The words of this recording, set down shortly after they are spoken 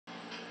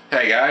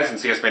Hey guys, and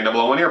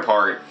CSPan001 here,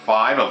 part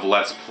 5 of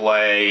Let's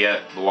Play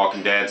The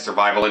Walking Dead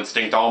Survival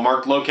Instinct All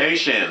Marked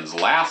Locations.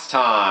 Last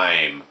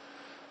time,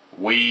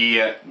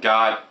 we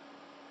got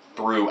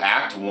through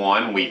Act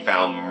 1, we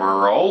found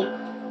Merle,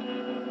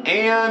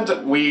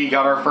 and we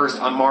got our first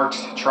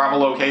unmarked travel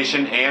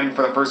location, and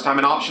for the first time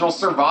an optional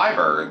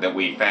survivor that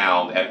we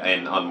found at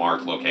an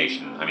unmarked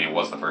location. I mean, it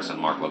was the first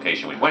unmarked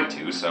location we went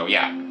to, so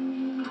yeah.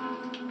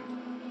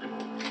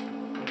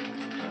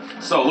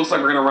 So it looks like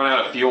we're going to run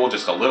out of fuel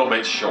just a little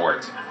bit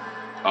short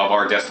of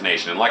our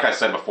destination. And like I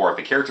said before, if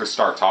the characters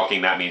start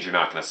talking, that means you're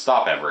not going to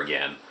stop ever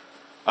again.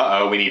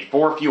 Uh-oh, we need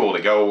 4 fuel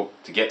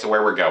to get to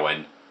where we're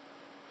going.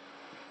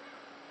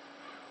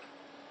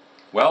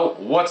 Well,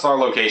 what's our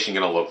location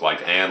going to look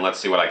like? And let's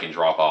see what I can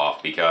drop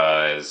off,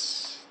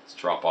 because let's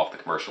drop off the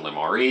commercial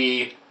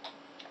MRE.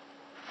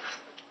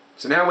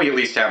 So now we at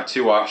least have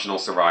 2 optional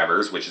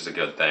survivors, which is a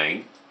good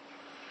thing.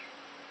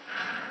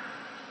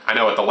 I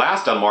know at the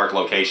last unmarked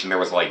location there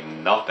was like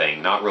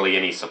nothing, not really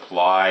any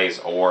supplies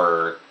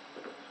or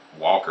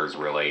walkers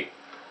really.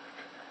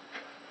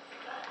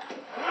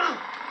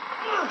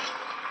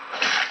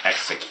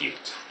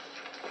 Execute.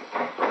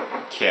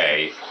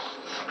 Okay.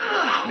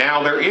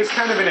 Now there is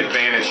kind of an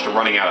advantage to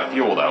running out of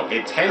fuel though.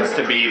 It tends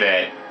to be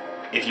that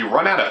if you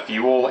run out of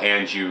fuel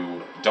and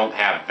you don't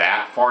have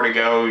that far to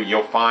go,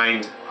 you'll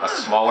find a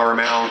smaller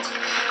amount.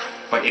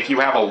 But if you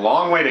have a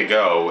long way to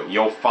go,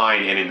 you'll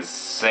find an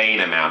insane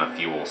amount of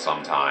fuel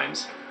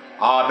sometimes.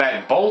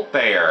 That bolt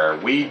there,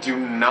 we do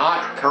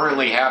not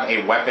currently have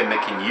a weapon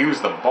that can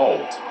use the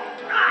bolt.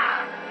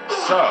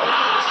 So,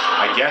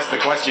 I guess the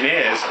question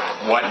is,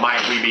 what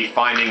might we be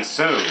finding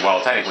soon?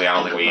 Well, technically I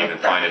don't think we even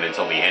find it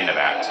until the end of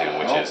Act 2,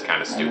 which is kind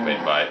of stupid,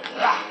 but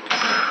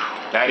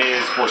that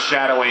is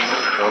foreshadowing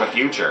for the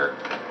future.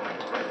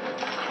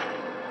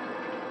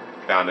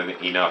 Found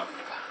enough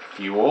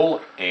fuel,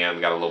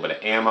 and got a little bit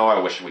of ammo. I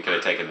wish we could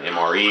have taken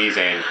MREs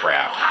and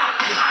crap.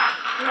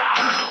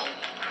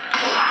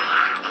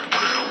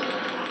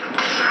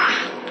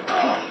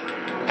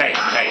 Hey,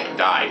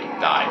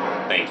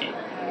 die. Thank you.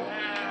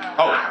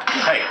 Oh,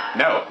 hey,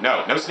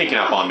 no sneaking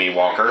up on me,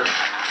 Walker.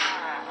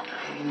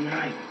 Eat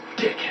my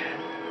dickhead.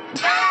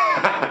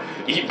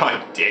 Eat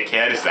my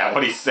dickhead, is that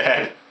what he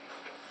said?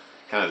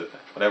 Kind of,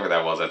 whatever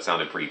that was, that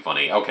sounded pretty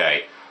funny.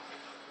 Okay.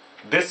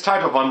 This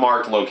type of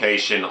unmarked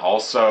location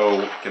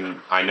also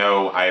I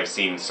know I have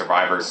seen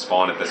survivors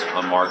spawn at this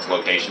unmarked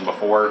location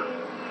before,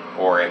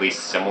 or at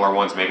least similar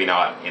ones, maybe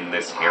not in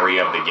this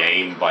area of the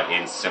game, but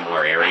in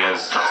similar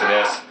areas to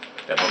this,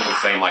 that look the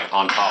same, like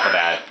on top of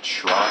that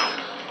truck.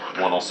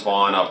 One will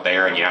spawn up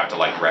there and you have to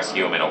like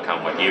rescue him and it'll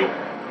come with you.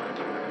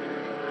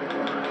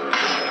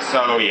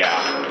 So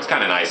yeah, it's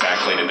kind of nice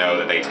actually to know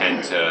that they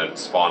tend to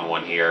spawn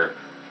one here.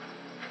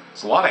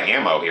 There's a lot of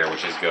ammo here,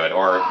 which is good.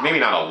 Or maybe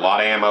not a lot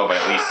of ammo, but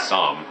at least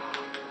some.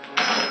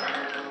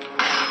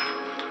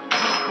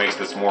 Makes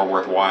this more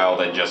worthwhile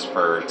than just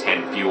for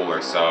 10 fuel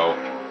or so.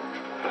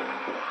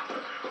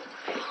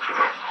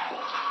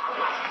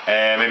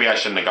 Maybe I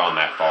shouldn't have gone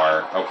that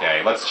far.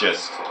 Okay, let's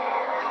just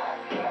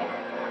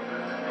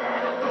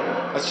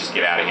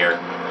get out of here.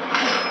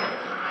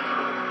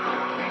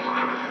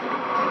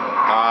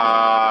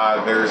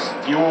 There's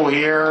fuel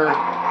here.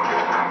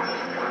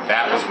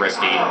 That was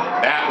risky.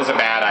 That was a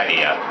bad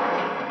idea.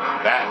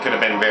 That could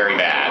have been very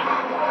bad.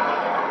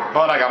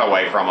 But I got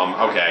away from them.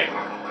 Okay.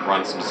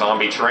 Run some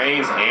zombie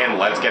trains and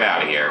let's get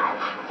out of here.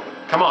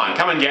 Come on,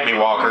 come and get me,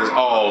 walkers.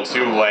 Oh,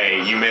 too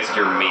late. You missed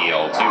your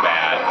meal. Too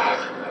bad.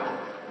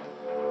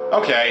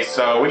 Okay,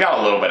 so we got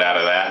a little bit out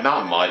of that.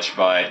 Not much,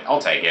 but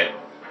I'll take it.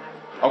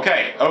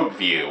 Okay,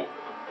 Oakview.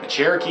 The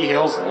Cherokee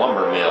Hills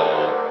Lumber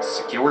Mill.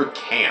 Secured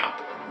camp.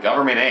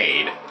 Government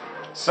aid.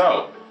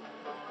 So,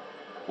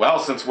 well,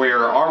 since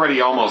we're already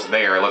almost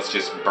there, let's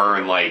just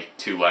burn, like,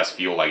 2 less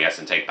fuel, I guess,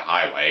 and take the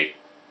highway.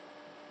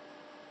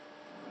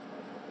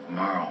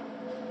 Merle,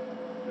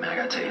 man, I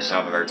gotta tell you Now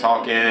something. that they're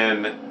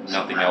talking,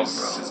 nothing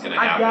else is gonna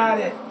happen. I got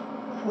it.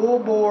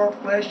 Full-bore,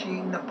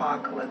 flesh-eating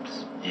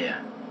apocalypse.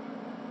 Yeah,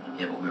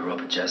 but we were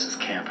up at Jess's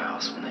camp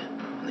house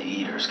when the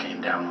eaters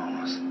came down on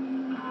us.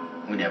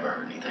 We never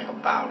heard anything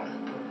about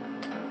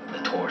them.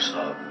 They tore us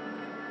up.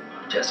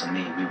 Jess and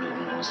me, we were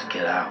the ones to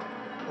get out.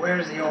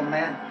 Where's the old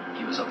man?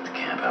 He was up at the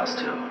camp house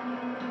too.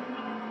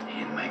 He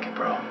didn't make it,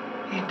 bro.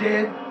 He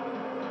dead?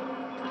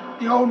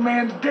 The old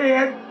man's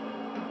dead?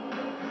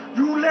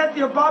 You let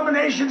the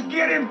abominations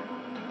get him?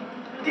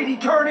 Did he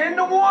turn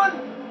into one?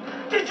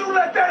 Did you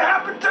let that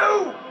happen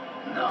too?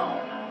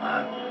 No,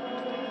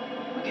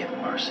 we gave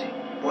him mercy.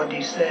 What did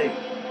he say?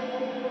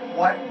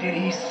 What did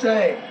he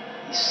say?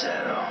 He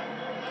said,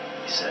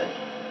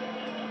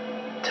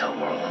 tell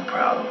Merle I'm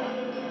proud of him.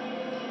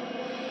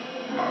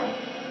 Merle?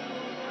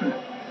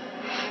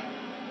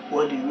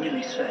 What did he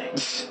really say?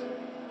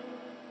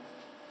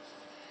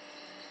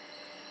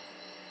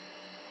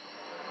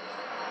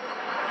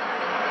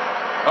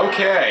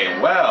 Okay,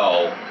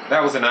 well,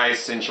 that was a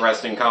nice,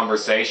 interesting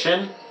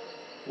conversation.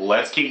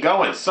 Let's keep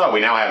going. So, we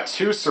now have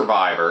 2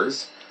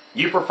 survivors.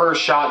 You prefer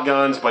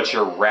shotguns, but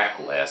you're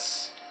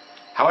reckless.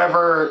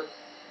 However,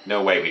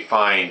 no, wait, we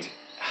find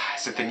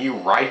Is it the new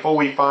rifle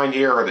we find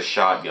here or the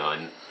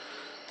shotgun?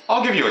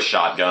 I'll give you a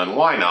shotgun,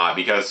 why not?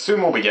 Because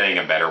soon we'll be getting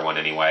a better one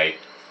anyway.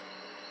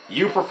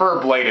 You prefer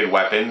bladed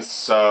weapons,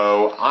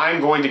 so I'm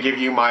going to give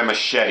you my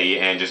machete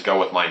and just go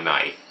with my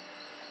knife.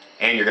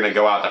 And you're going to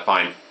go out to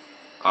find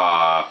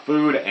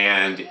food,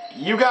 and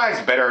you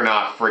guys better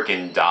not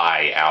freaking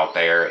die out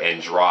there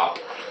and drop...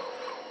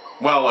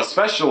 Well,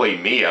 especially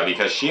Mia,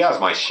 because she has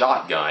my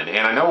shotgun,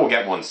 and I know we'll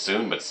get one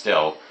soon, but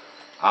still.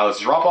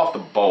 Let's drop off the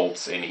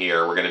bolts in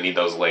here. We're going to need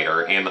those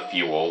later, and the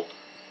fuel.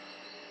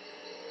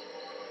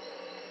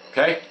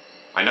 Okay.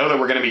 I know that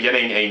we're going to be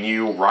getting a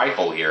new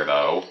rifle here,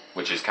 though,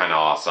 which is kind of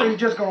awesome. So you're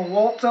just going to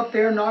waltz up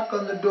there, knock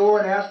on the door,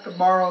 and ask to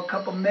borrow a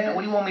couple men?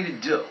 What do you want me to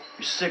do?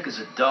 You're sick as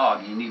a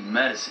dog and you need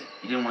medicine.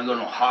 You didn't want to go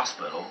to a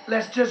hospital.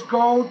 Let's just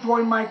go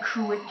join my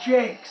crew at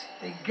Jake's.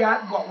 They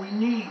got what we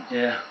need.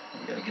 Yeah,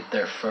 we gotta get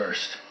there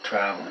first.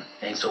 Traveling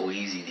ain't so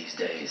easy these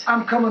days.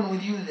 I'm coming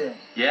with you then.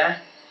 Yeah?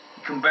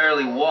 You can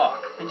barely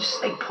walk. And just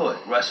stay put.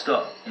 Rest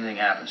up. Anything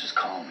happens, just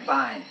call me.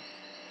 Fine.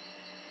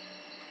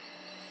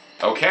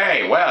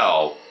 Okay,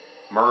 well,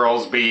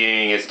 Merle's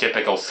being his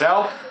typical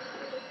self.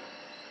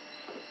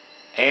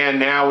 And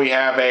now we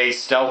have a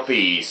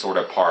stealthy sort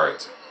of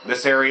part.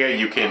 This area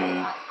you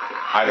can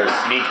either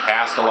sneak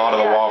past a lot of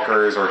the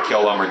walkers or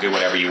kill them or do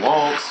whatever you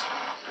want.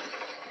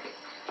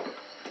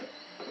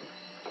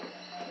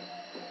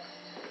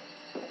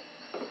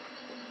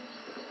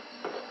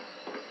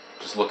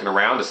 Just looking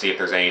around to see if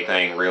there's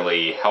anything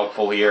really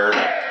helpful here.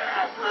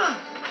 A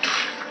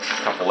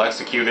couple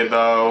executed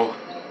though.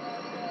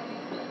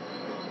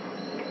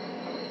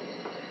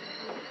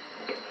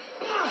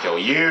 Kill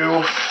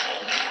you.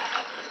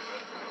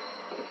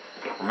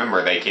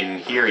 Remember, they can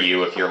hear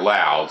you if you're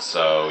loud,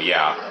 so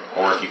yeah.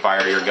 Or if you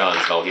fire your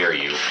guns, they'll hear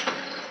you.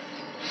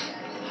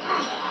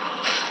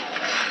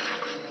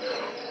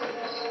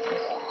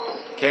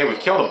 Okay, we've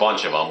killed a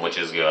bunch of them, which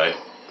is good.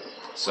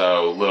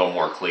 So, a little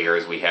more clear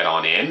as we head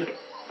on in.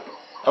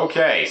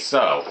 Okay,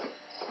 so,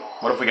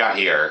 what have we got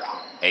here?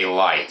 A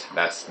light.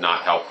 That's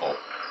not helpful.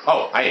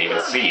 Oh, I didn't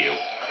even see you.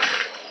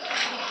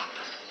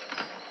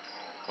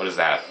 What is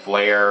that, a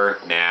flare?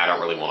 Nah, I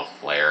don't really want a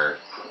flare.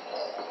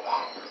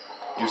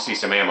 Do see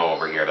some ammo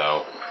over here,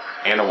 though.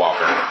 And a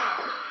walker.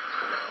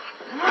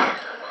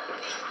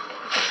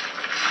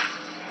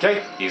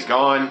 Okay, he's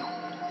gone.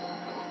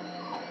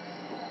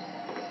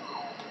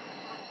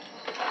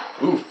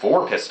 Ooh,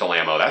 4 pistol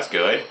ammo, that's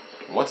good.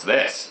 What's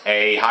this?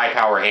 A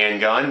high-power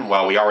handgun?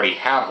 Well, we already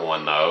have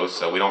one, though,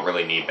 so we don't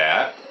really need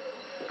that.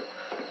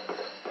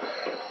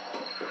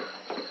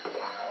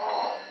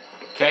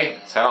 Okay,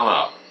 let's head on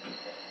up.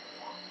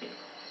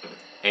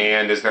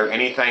 And is there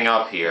anything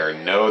up here?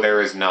 No,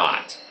 there is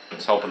not. I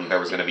was hoping there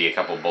was going to be a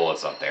couple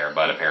bullets up there,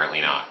 but apparently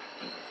not.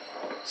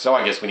 So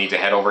I guess we need to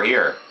head over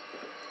here.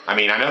 I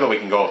mean, I know that we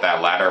can go up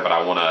that ladder, but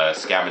I want to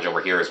scavenge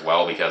over here as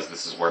well because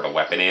this is where the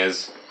weapon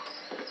is.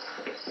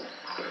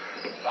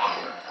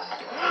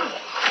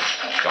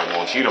 Don't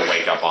want you to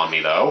wake up on me,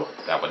 though.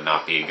 That would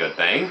not be a good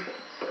thing.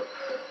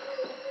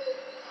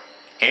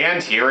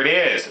 And here it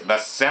is, the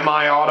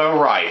semi-auto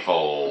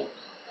rifle.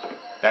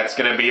 That's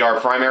going to be our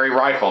primary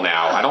rifle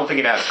now. I don't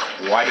think it has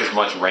quite as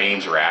much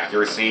range or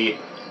accuracy,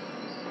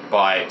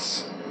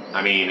 but,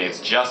 I mean, it's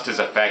just as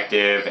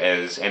effective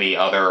as the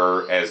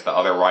other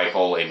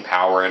rifle in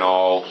power and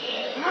all.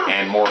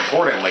 And more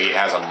importantly, it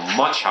has a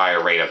much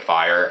higher rate of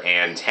fire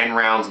and 10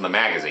 rounds in the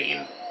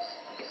magazine.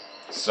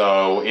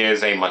 So, it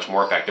is a much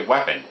more effective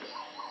weapon.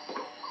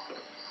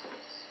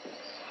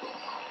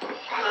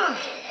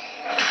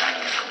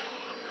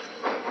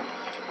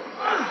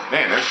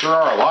 Man, there sure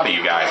are a lot of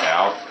you guys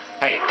out.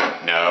 Hey,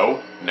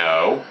 no,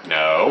 no,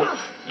 no.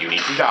 You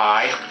need to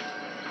die.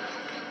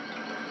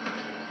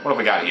 What have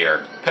we got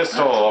here?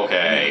 Pistol,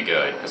 okay,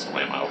 good. Pistol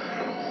ammo.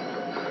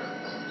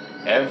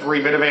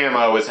 Every bit of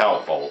ammo is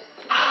helpful.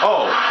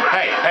 Oh,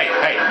 hey, hey,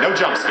 hey, no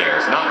jump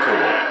scares. Not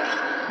cool.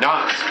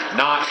 Not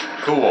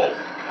cool.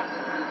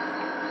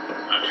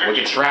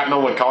 Wicked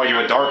Shrapnel would call you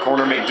a Dark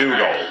Corner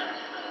McDougal.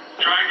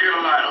 Try and get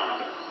a light on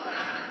them.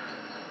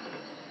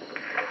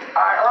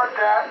 I heard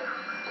that.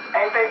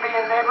 Ain't they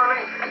being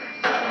neighborly?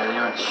 Yeah, they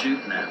aren't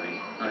shooting at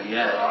me. Not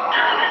yet.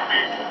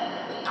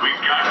 We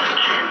got to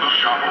keep the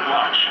shopper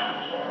watch.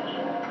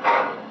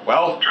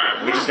 Well,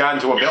 we just got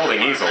into a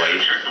building easily.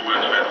 Check the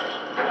west fence.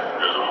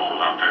 There's a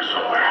hole out there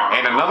somewhere.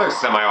 And another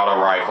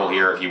semi-auto rifle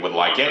here if you would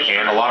like it,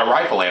 and a lot of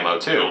rifle ammo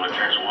too. Only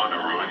takes one to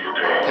ruin your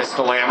day.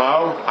 Pistol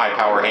ammo,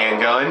 high-power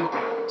handgun.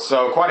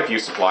 So quite a few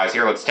supplies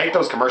here. Let's take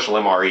those commercial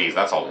MREs.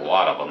 That's a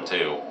lot of them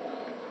too.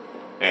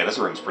 Man, this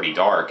room's pretty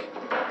dark.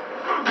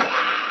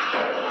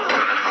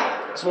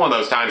 It's one of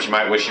those times you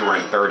might wish you were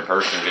in third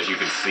person because you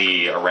could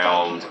see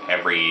around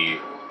every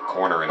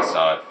corner and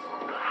stuff.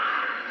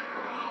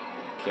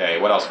 Okay,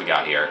 what else we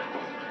got here?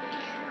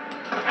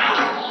 Uh-oh,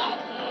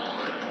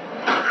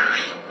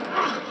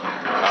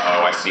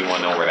 I see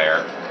one over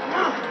there.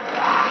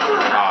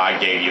 Ah, I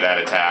gave you that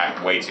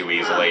attack way too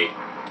easily.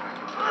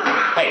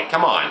 Hey,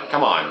 come on,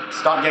 come on.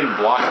 Stop getting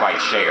blocked by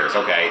chairs,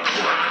 okay.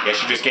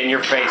 Guess you're just getting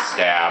your face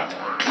stabbed.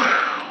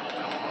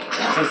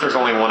 since there's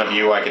only one of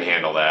you, I can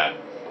handle that.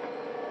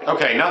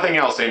 Okay, nothing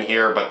else in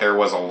here, but there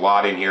was a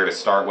lot in here to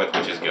start with,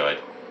 which is good.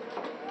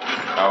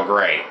 Oh,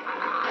 great.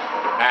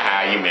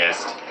 Haha, you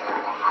missed.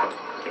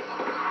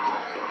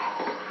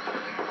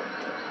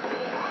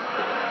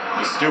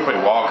 You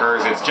stupid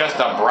walkers, it's just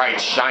a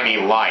bright, shiny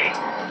light.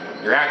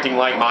 You're acting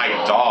like my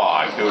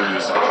dog,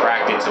 who's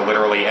attracted to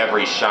literally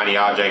every shiny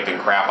object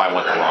and crap I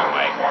went the wrong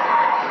way.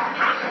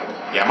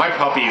 Yeah, my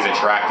puppy is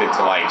attracted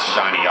to, like,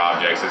 shiny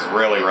objects. It's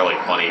really, really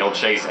funny. He'll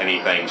chase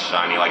anything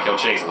shiny. Like, he'll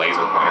chase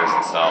laser pointers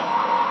and stuff.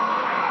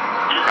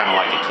 Kind of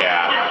like a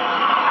cat.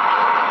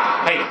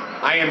 Hey,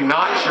 I am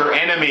not your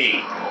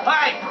enemy.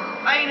 Hey,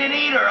 I ain't an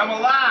eater. I'm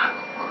alive.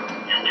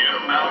 You get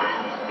him, Mallory.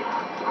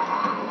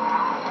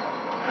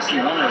 I see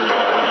one of them.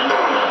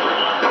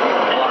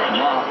 Lock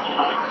him off.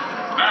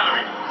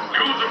 Mallory,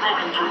 goons are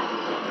broken through.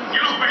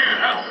 Get over here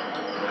and help.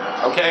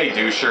 Okay,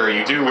 Doucher,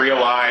 you do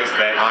realize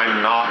that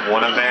I'm not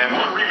one of them?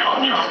 One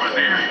recon chopper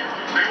there.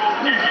 They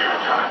won't get here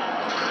in time.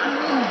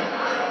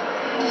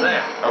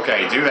 There.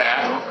 Okay, do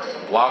that.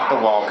 Block the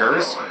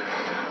walkers.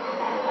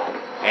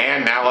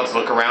 And now let's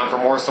look around for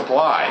more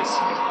supplies.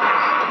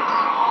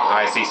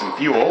 I see some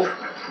fuel.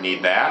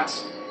 Need that.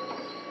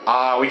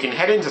 We can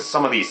head into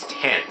some of these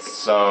tents,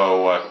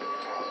 so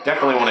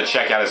definitely want to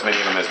check out as many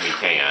of them as we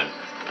can.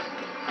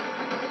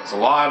 There's a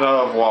lot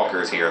of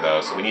walkers here,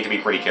 though, so we need to be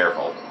pretty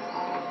careful.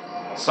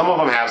 Some of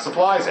them have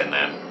supplies in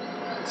them.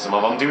 Some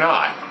of them do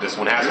not. This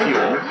one has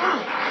fuel.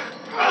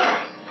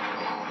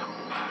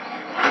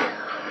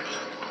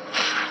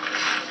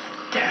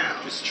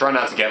 Just try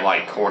not to get,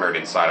 like, cornered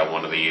inside of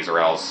one of these, or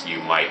else you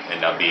might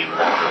end up being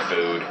walker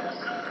food.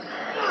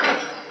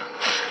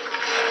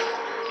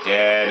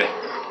 Dead.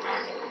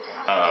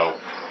 Uh-oh.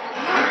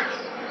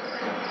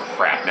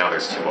 Crap, now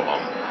there's two of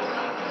them.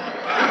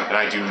 And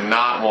I do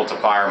not want to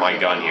fire my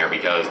gun here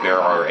because there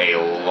are a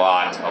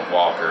lot of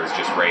walkers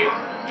just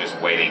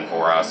waiting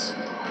for us.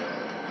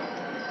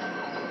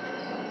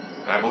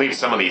 And I believe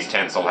some of these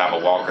tents will have a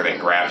walker that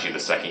grabs you the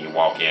second you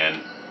walk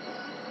in.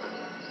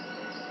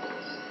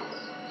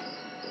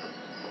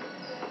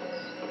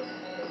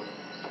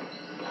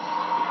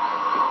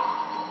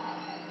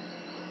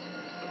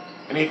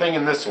 Anything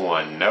in this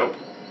one? Nope.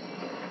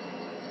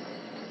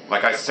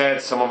 Like I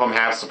said, some of them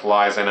have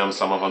supplies in them,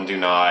 some of them do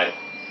not.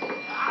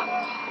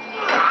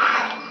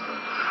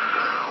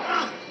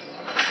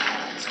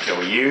 Let's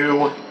kill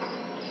you.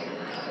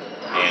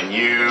 And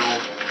you.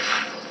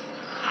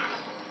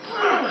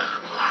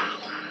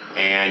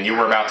 And you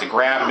were about to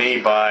grab me,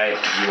 but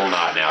you will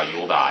not now. You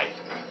will die.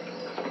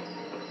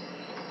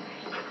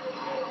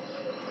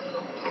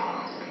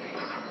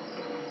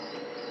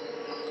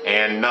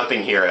 And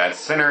nothing here. That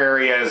center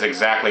area is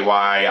exactly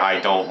why I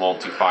don't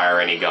want to fire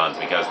any guns,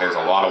 because there's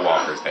a lot of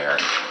walkers there.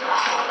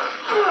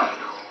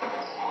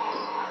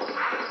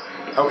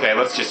 Okay,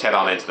 let's just head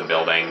on into the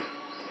building.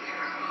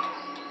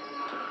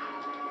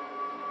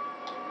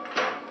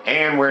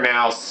 And we're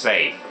now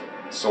safe.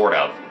 Sort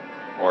of.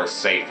 Or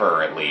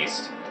safer, at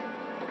least.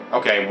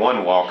 Okay,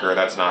 one walker.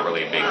 That's not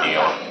really a big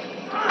deal.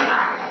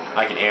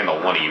 I can handle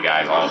one of you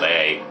guys all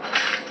day.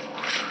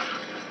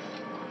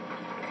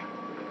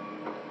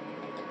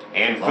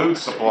 And food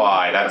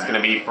supply. That's going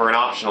to be for an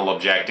optional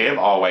objective.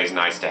 Always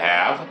nice to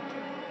have.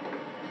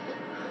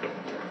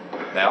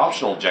 That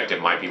optional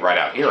objective might be right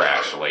out here,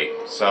 actually.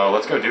 So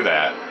let's go do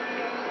that.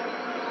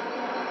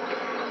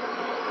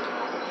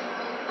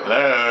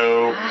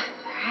 Hello?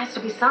 There has to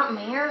be something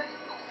here.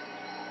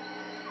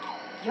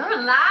 You're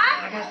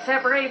alive? I got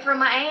separated from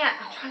my aunt.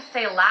 I tried to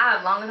stay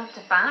alive long enough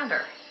to find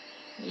her.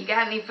 You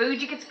got any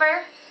food you could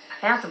spare?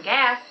 I found some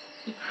gas.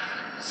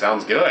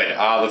 Sounds good.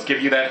 Let's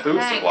give you that food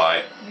Thanks.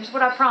 supply. Here's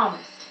what I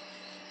promised.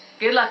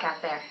 Good luck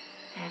out there.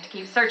 I have to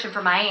keep searching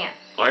for my aunt.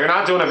 Well, you're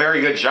not doing a very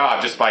good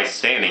job just by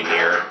standing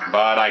here,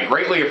 but I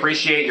greatly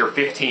appreciate your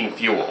 15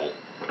 fuel.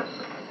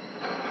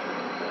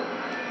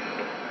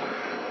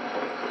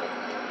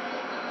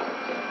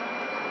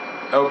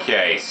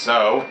 Okay,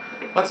 so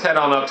let's head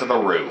on up to the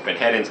roof and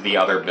head into the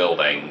other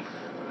building.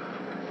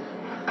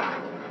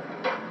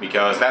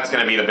 Because that's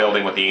going to be the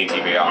building with the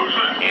antibiotics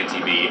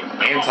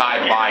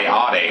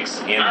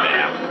in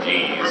them.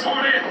 Jeez.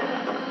 Report in.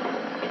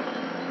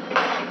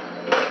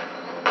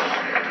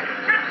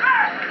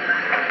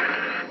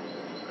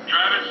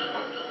 Travis,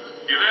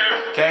 you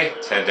there? Okay,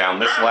 let's head down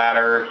this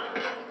ladder.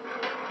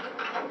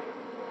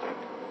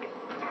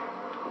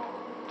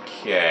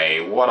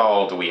 Okay, what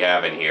all do we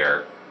have in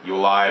here? You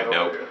alive?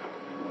 Nope.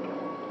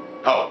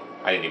 Oh,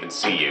 I didn't even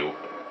see you.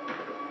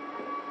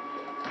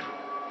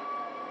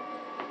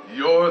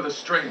 You're the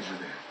stranger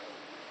then.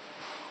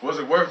 Was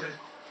it worth it?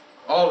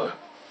 All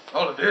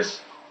of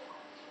this?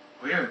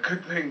 We had a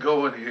good thing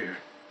going here.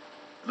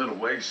 Little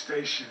way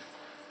station.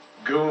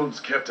 Goons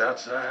kept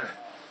outside.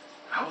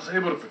 I was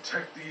able to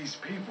protect these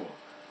people.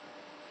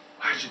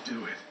 Why'd you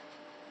do it?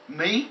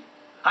 Me?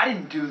 I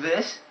didn't do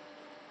this.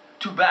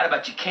 Too bad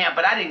about your camp,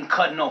 but I didn't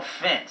cut no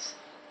fence.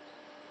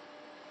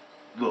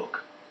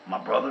 Look, my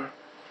brother,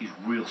 he's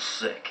real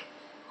sick.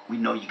 We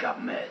know you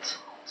got meds.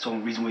 It's the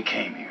only reason we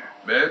came here.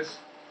 Meds?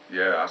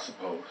 Yeah, I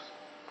suppose.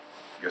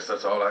 Guess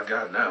that's all I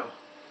got now.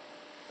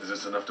 Is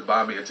this enough to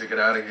buy me a ticket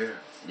out of here?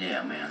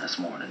 Yeah, man, that's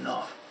more than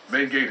enough.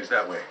 Main gate is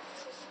that way.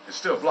 It's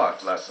still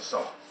blocked, last I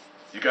saw.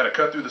 You gotta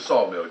cut through the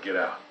sawmill to get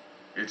out.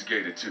 It's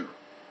gated too.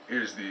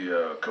 Here's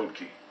the code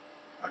key.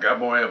 I got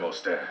more ammo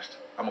stashed.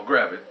 I'm gonna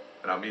grab it,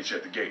 and I'll meet you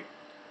at the gate.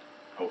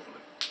 Hopefully.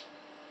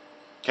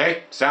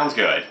 Okay, sounds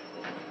good.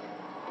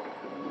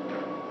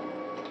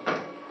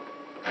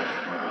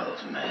 Where are those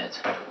meds?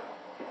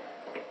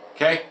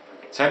 Okay,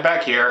 let's head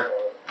back here.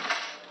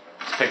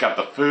 Let's pick up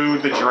the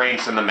food, the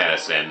drinks, and the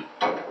medicine.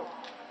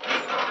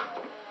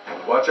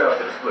 Watch out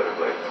for the splitter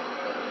blades.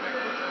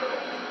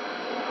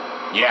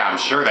 Yeah, I'm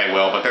sure they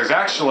will, but there's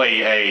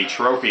actually a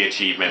trophy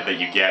achievement that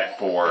you get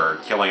for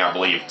killing, I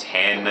believe,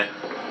 10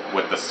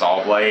 with the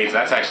saw blades.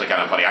 That's actually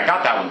kind of funny. I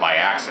got that one by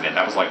accident.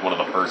 That was like one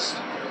of the first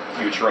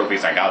few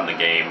trophies I got in the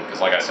game,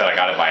 because like I said, I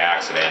got it by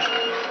accident.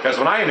 Because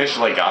when I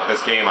initially got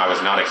this game, I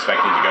was not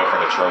expecting to go for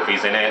the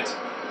trophies in it,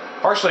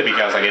 partially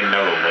because I didn't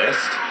know the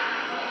list,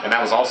 and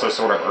that was also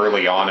sort of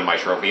early on in my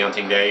trophy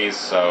hunting days,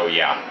 so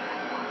yeah.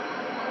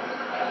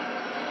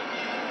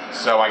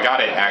 So I got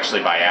it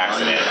actually by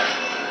accident.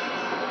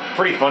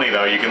 Pretty funny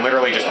though, you can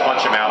literally just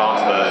punch him out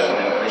onto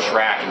the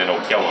track and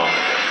it'll kill him.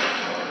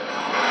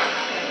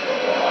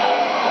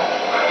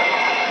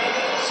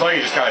 So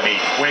you just gotta be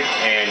quick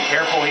and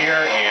careful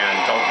here and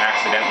don't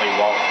accidentally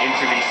walk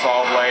into these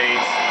saw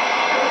blades.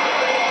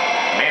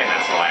 Man,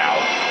 that's loud.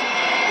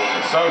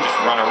 So just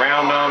run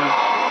around them,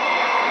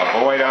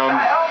 avoid them,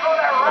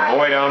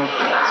 avoid them.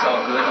 It's all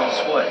good, don't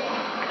sweat.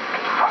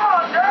 Come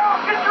on, girl,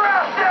 get your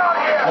ass down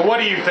here! Well, what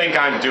do you think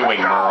I'm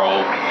doing,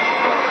 Merle?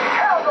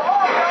 Hell, the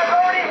long guy's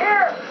already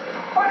here!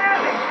 What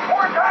is he,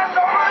 4 times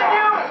older than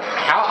you?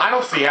 I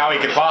don't see how he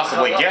could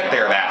possibly get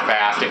there that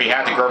fast if he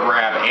had to go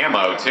grab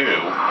ammo,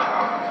 too.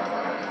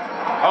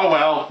 Oh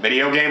well,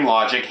 video game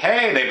logic.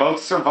 Hey, they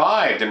both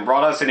survived and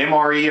brought us an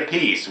MRE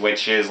apiece,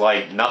 which is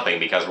like nothing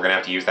because we're gonna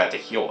have to use that to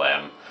heal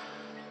them.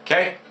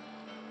 Okay,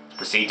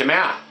 proceed to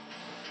map.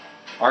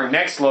 Our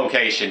next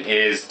location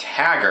is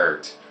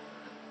Taggart.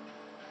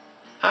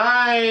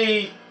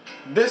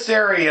 This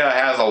area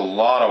has a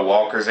lot of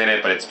walkers in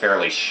it, but it's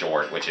fairly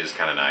short, which is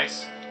kind of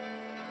nice.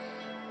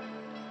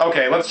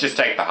 Okay, let's just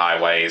take the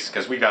highways,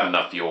 because we've got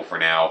enough fuel for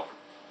now.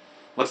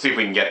 Let's see if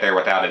we can get there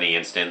without any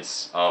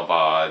instance of,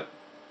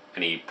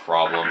 any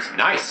problems.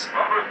 Nice!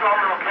 Upper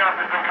Sawmill camp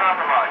has been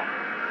compromised.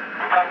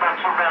 We got that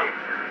surveyed.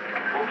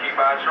 We'll keep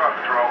eyes sharp,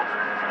 Patrol.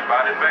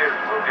 Find invaders,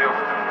 we'll deal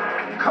with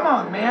them. Come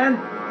on, man.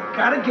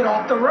 Gotta get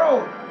off the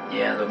road.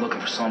 Yeah, they're looking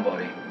for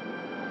somebody.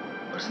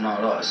 But it's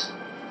not us.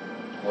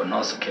 It wasn't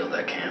us that killed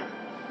that camp.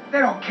 They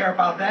don't care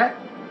about that.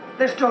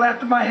 They're still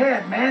after my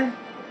head, man.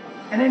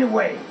 And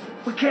anyway,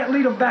 we can't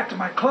lead them back to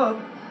my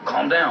club.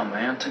 Calm down,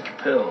 man. Take your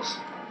pills.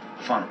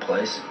 Find a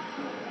place.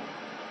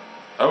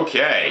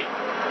 Okay.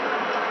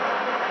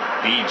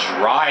 The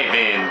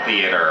drive-in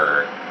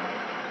theater.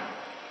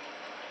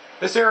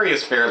 This area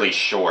is fairly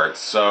short,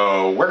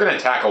 so we're going to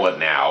tackle it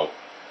now.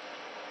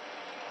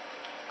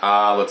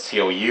 Let's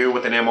heal you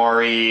with an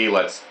MRE.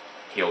 Let's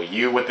heal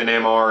you with an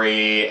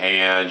MRE,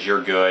 and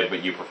you're good,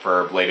 but you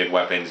prefer bladed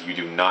weapons. You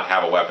do not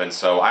have a weapon,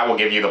 so I will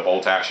give you the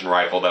bolt-action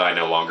rifle that I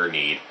no longer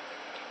need.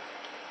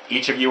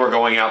 Each of you are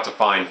going out to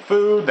find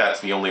food.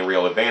 That's the only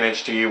real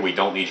advantage to you. We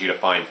don't need you to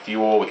find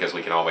fuel, because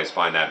we can always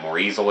find that more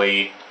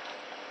easily.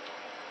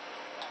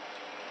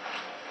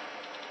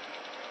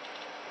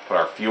 Put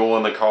our fuel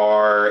in the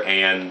car,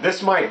 and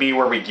this might be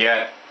where we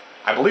get...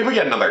 I believe we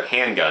get another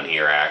handgun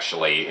here,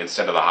 actually,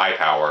 instead of the high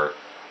power.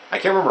 I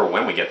can't remember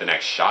when we get the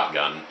next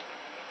shotgun.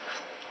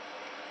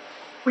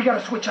 We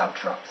gotta switch out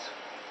trucks.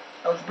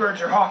 Those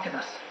birds are hawking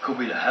us. Could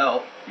be to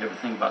help. You ever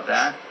think about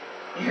that?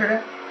 You hear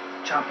that?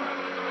 Chopper.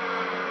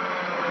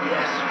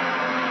 Yes.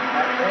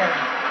 Right there.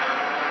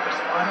 They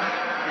spot us.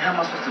 And how am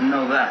I supposed to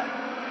know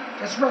that?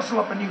 Just rustle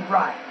up a new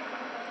ride.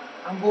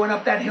 I'm going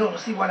up that hill to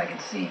see what I can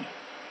see.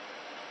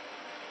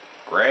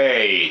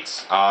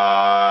 Great.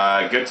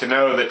 Good to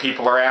know that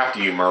people are after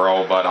you,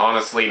 Merle, but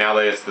honestly, now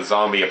that it's the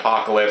zombie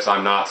apocalypse,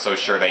 I'm not so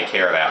sure they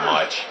care that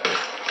much.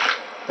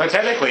 Though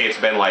technically, it's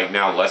been like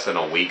now less than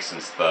a week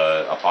since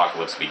the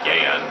apocalypse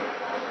began.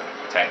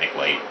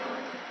 Technically.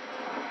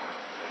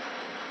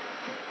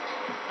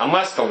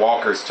 Unless the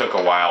walkers took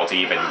a while to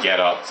even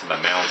get up to the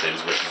mountains,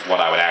 which is what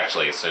I would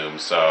actually assume,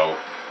 so...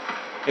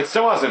 It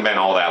still hasn't been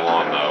all that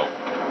long, though.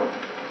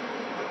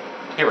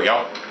 Here we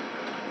go.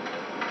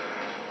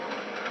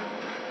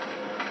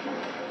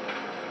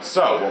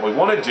 So, what we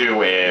want to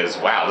do is...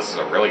 Wow, this is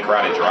a really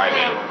crowded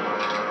drive-in.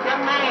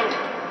 Young man,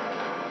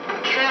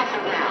 be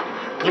careful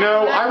now. You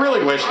know, I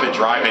really wish that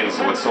drive-ins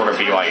would sort of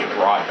be, like,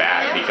 brought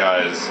back,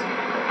 because...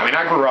 I mean,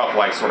 I grew up,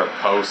 like, sort of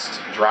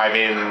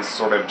post-drive-in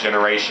sort of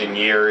generation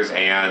years,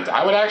 and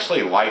I would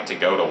actually like to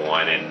go to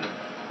one and,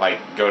 like,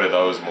 go to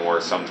those more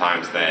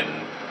sometimes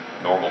than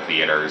normal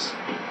theaters.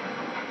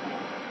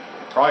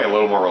 Probably a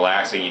little more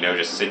relaxing, you know,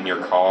 just sit in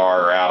your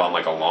car or out on,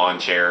 like, a lawn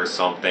chair or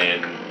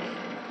something.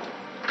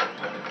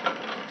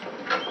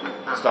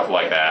 Stuff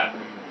like that.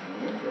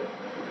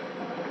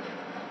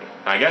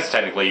 I guess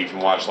technically you can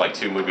watch, like,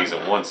 2 movies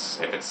at once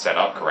if it's set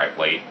up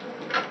correctly.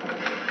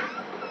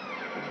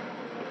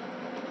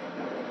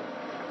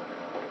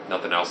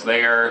 Nothing else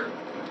there.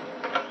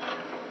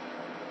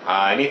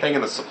 Anything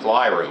in the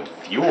supply room?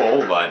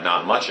 Fuel, but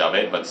not much of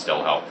it, but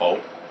still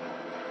helpful.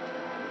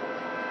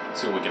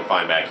 Let's see what we can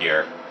find back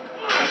here.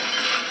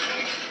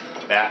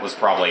 That was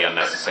probably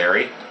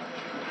unnecessary.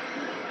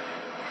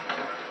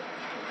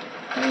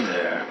 Hey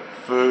there.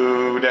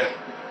 Food.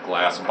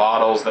 Glass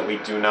bottles that we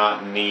do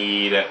not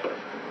need.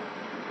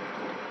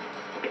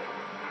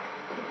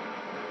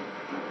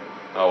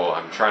 Oh,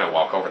 I'm trying to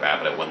walk over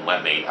that, but it wouldn't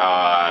let me.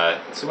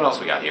 Let's see what else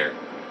we got here.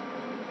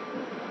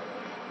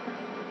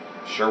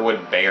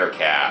 Sherwood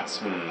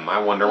Bearcats. I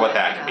wonder what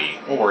that could be.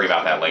 We'll worry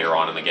about that later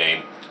on in the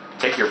game.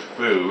 Take your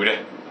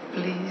food.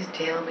 Please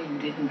tell me you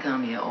didn't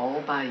come here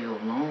all by your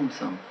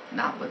lonesome,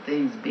 not with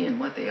things being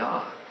what they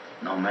are.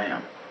 No,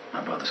 ma'am.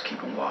 My brother's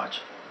keeping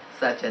watch.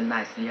 Such a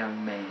nice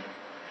young man.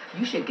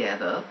 You should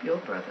gather up your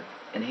brother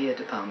and head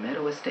to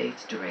Palmetto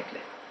Estates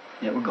directly.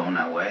 Yeah, we're going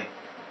that way.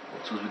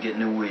 As soon as we get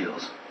new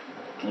wheels.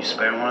 Can you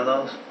spare one of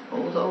those?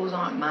 Oh, those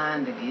aren't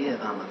mine to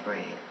give, I'm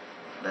afraid.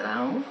 But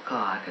I own a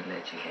car I could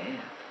let you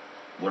have.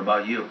 What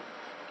about you?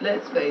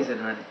 Let's face it,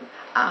 honey.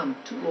 I'm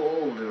too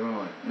old to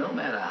run, no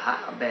matter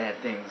how bad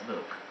things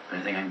look.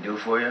 Anything I can do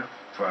for you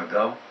before I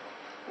go?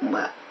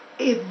 Well,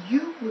 if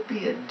you would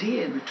be a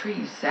dear and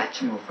retrieve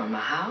Satchmo from my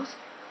house,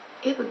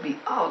 it would be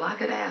all I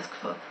could ask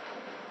for.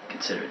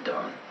 Consider it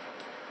done.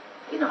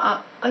 You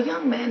know, a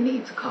young man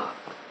needs a car.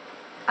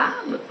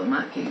 I'll look for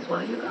my keys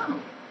while you're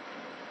gone.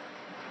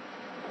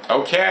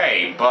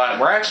 Okay, but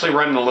we're actually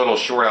running a little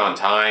short on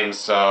time,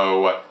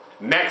 so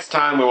next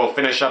time we will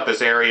finish up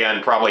this area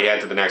and probably head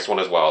to the next one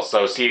as well.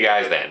 So see you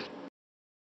guys then.